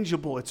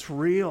tangible. It's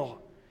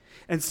real.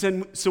 And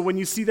so when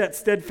you see that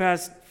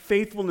steadfast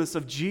faithfulness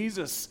of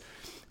Jesus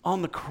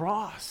on the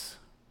cross,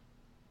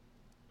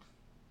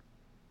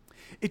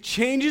 it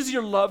changes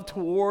your love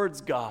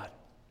towards God.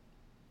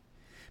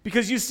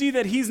 Because you see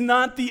that he's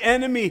not the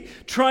enemy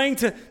trying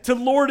to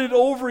lord it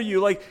over you,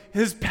 like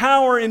his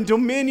power and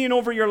dominion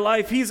over your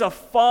life. He's a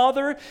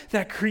father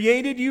that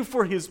created you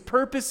for his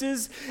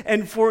purposes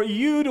and for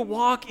you to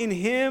walk in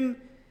him.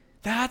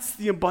 That's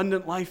the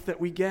abundant life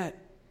that we get.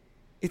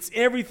 It's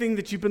everything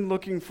that you've been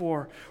looking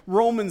for.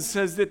 Romans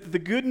says that the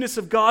goodness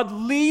of God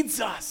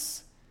leads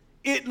us.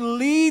 It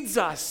leads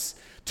us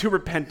to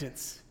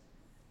repentance.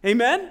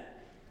 Amen?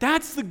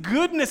 That's the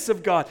goodness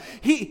of God.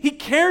 He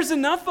cares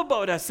enough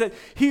about us that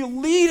he'll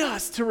lead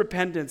us to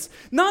repentance,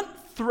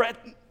 not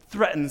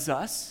threatens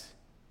us.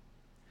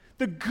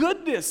 The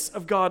goodness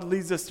of God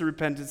leads us to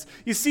repentance.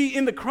 You see,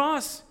 in the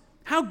cross,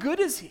 how good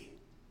is he?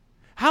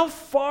 How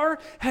far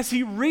has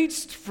he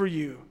reached for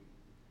you?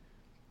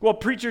 Well,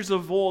 preachers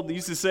of old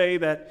used to say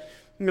that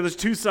there's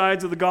two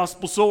sides of the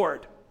gospel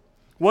sword.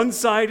 One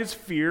side is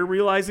fear,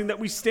 realizing that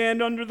we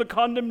stand under the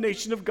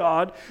condemnation of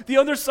God. The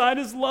other side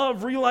is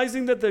love,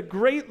 realizing that the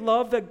great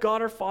love that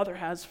God our Father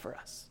has for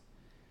us.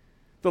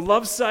 The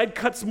love side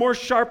cuts more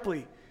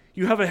sharply.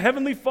 You have a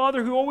heavenly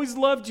Father who always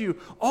loved you,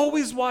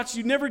 always watched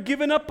you, never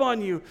given up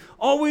on you,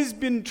 always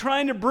been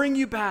trying to bring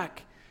you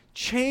back.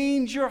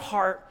 Change your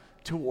heart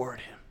toward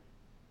him.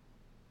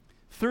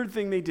 Third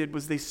thing they did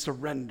was they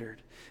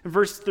surrendered. In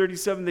verse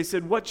 37, they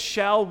said, "What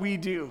shall we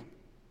do?"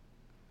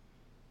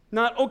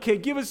 Not, okay,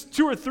 give us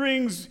two or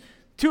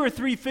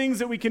three things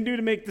that we can do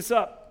to make this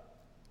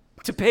up,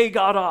 to pay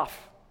God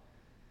off.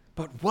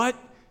 But what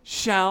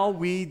shall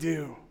we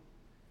do?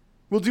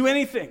 We'll do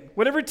anything,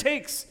 whatever it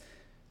takes.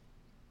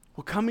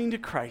 Well, coming to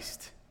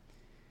Christ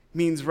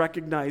means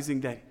recognizing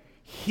that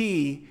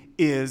he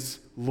is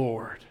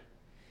Lord,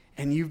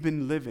 and you've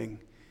been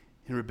living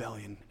in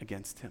rebellion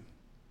against him.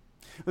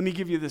 Let me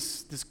give you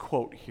this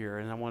quote here,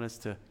 and I want us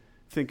to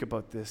think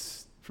about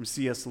this from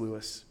C.S.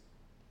 Lewis.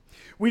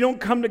 We don't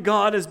come to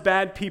God as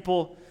bad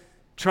people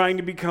trying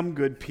to become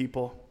good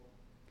people.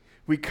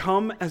 We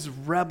come as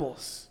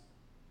rebels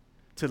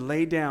to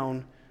lay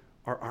down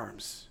our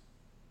arms.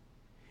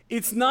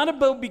 It's not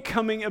about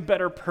becoming a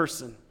better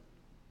person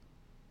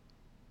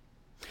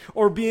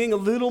or being a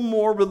little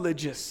more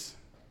religious.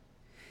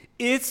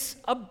 It's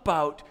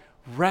about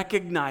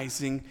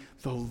recognizing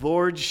the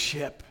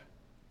lordship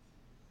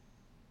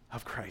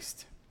of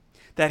Christ,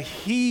 that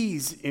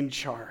he's in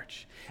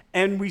charge,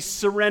 and we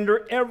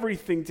surrender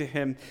everything to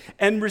him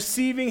and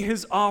receiving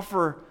his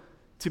offer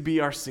to be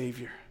our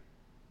Savior.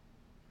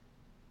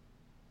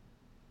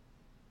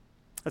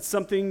 That's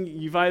something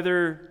you've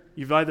either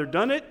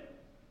done it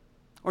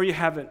or you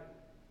haven't.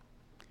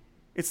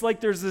 It's like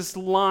there's this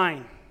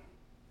line.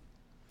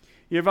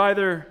 You've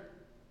either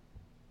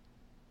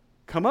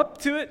come up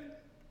to it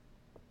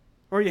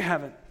or you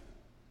haven't.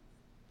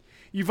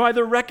 You've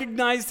either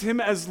recognized him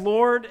as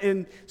Lord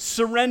and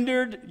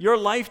surrendered your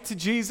life to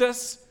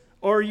Jesus,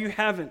 or you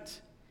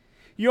haven't.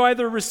 You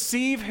either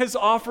receive his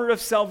offer of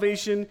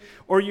salvation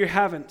or you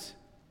haven't.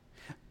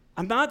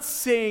 I'm not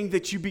saying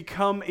that you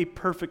become a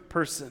perfect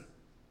person.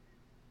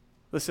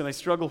 Listen, I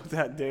struggle with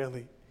that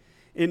daily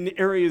in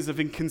areas of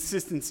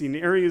inconsistency, in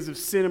areas of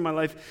sin in my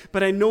life,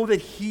 but I know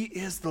that he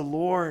is the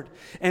Lord,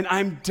 and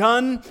I'm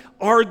done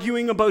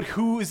arguing about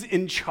who is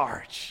in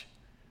charge.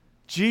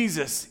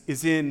 Jesus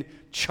is in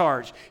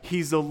charge.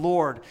 He's the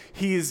Lord.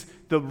 He is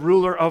the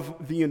ruler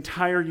of the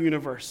entire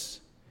universe.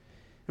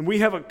 And we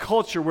have a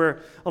culture where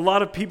a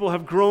lot of people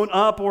have grown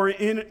up or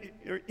in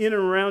and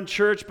around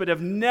church, but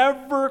have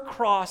never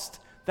crossed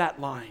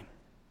that line.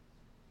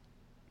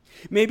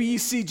 Maybe you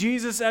see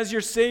Jesus as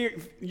your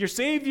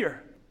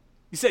Savior.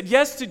 You said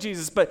yes to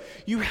Jesus, but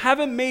you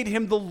haven't made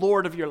him the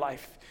Lord of your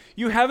life.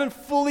 You haven't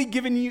fully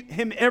given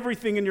him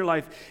everything in your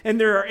life. And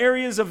there are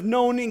areas of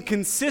known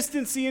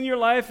inconsistency in your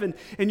life, and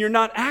you're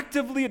not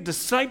actively a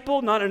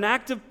disciple, not an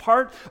active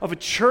part of a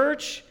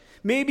church.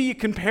 Maybe you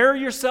compare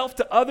yourself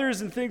to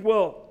others and think,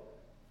 well,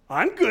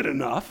 I'm good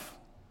enough.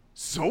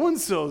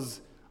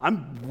 So-and-so's,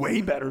 I'm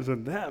way better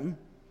than them.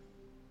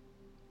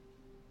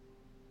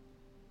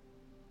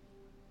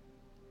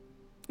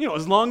 You know,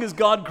 as long as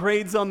God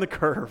grades on the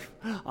curve,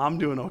 I'm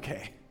doing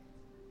okay.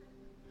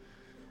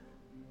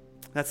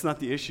 That's not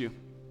the issue.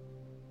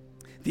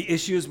 The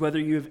issue is whether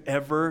you have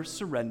ever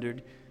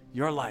surrendered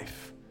your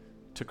life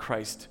to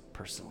Christ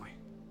personally.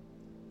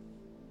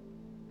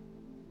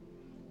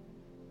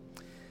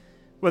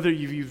 Whether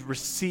you've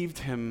received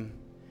him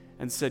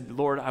and said,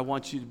 Lord, I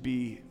want you to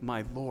be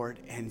my Lord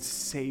and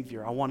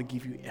Savior. I want to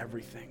give you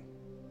everything.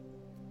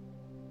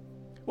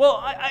 Well,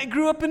 I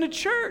grew up in a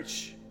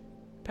church,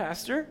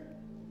 Pastor.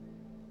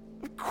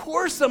 Of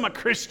course I'm a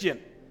Christian.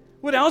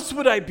 What else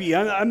would I be?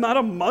 I'm not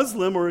a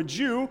Muslim or a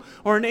Jew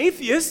or an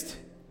atheist.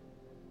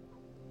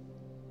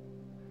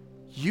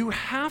 You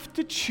have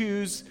to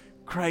choose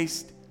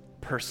Christ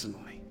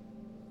personally.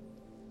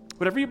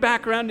 Whatever your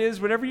background is,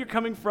 whatever you're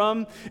coming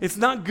from, it's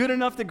not good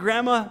enough that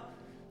Grandma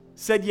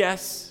said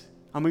yes.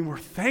 I mean, we're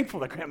thankful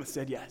that Grandma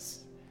said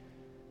yes.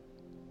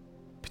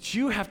 But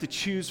you have to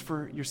choose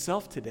for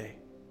yourself today.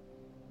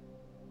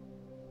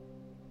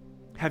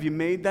 Have you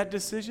made that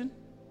decision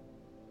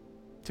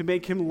to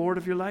make him Lord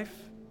of your life?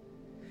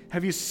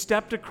 Have you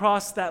stepped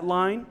across that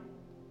line?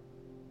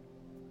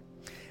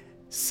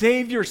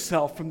 Save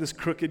yourself from this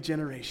crooked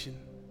generation.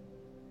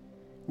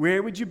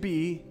 Where would you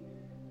be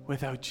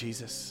without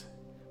Jesus?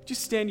 Would you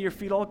stand to your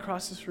feet all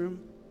across this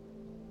room?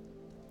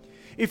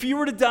 If you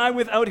were to die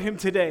without him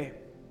today,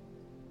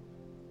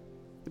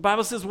 the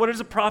Bible says, what is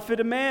a profit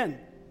a man?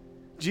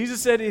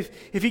 Jesus said,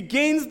 if he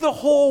gains the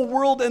whole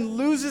world and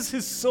loses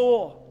his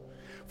soul,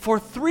 for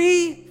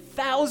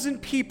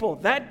 3,000 people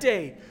that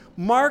day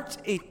marked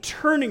a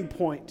turning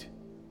point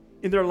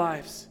in their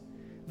lives.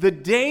 The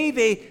day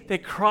they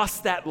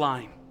crossed that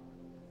line.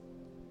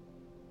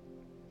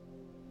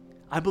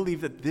 I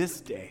believe that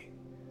this day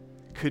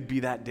could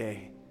be that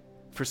day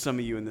for some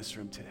of you in this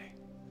room today.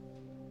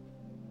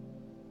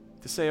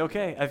 To say,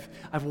 okay,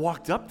 I've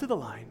walked up to the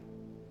line,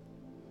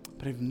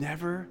 but I've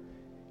never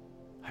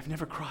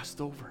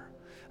crossed over.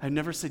 I've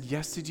never said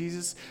yes to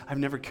Jesus. I've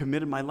never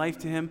committed my life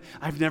to him.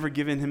 I've never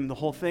given him the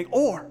whole thing.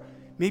 Or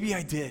maybe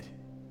I did,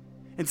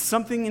 and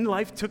something in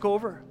life took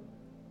over.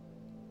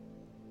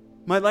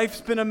 My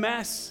life's been a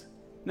mess,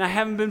 and I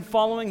haven't been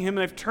following him,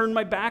 and I've turned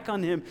my back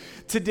on him.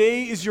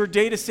 Today is your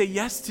day to say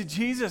yes to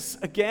Jesus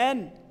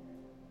again,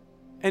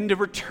 and to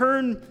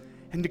return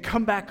and to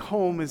come back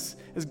home as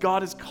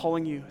God is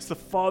calling you, as the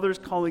Father is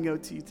calling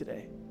out to you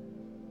today.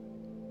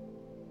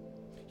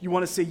 You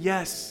want to say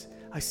yes.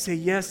 I say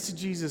yes to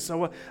Jesus.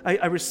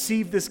 I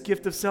receive this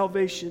gift of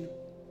salvation.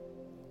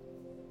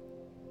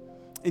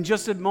 In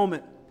just a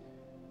moment,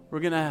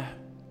 we're going to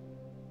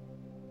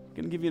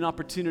give you an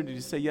opportunity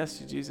to say yes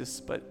to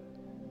Jesus, but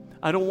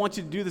I don't want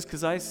you to do this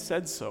because I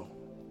said so.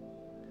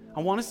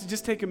 I want us to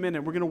just take a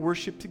minute. We're going to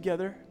worship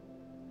together.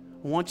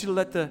 I want you to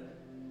let the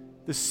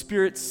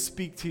Spirit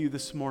speak to you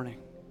this morning.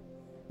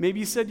 Maybe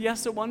you said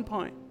yes at one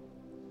point,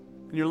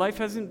 and your life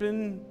hasn't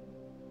been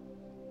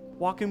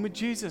walking with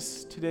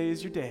Jesus. Today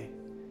is your day.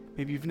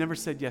 Maybe you've never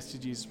said yes to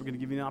Jesus. We're going to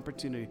give you an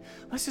opportunity.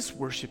 Let's just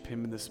worship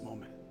him in this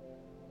moment.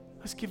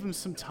 Let's give him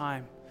some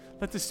time.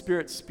 Let the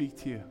Spirit speak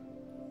to you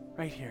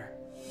right here.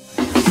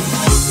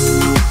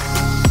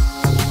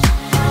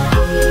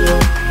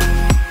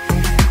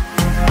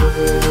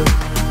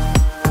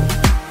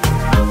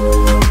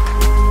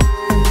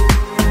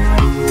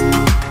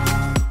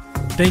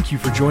 Thank you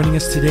for joining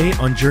us today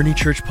on Journey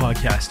Church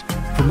Podcast.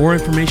 For more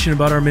information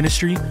about our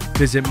ministry,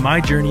 visit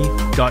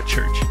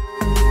myjourney.church.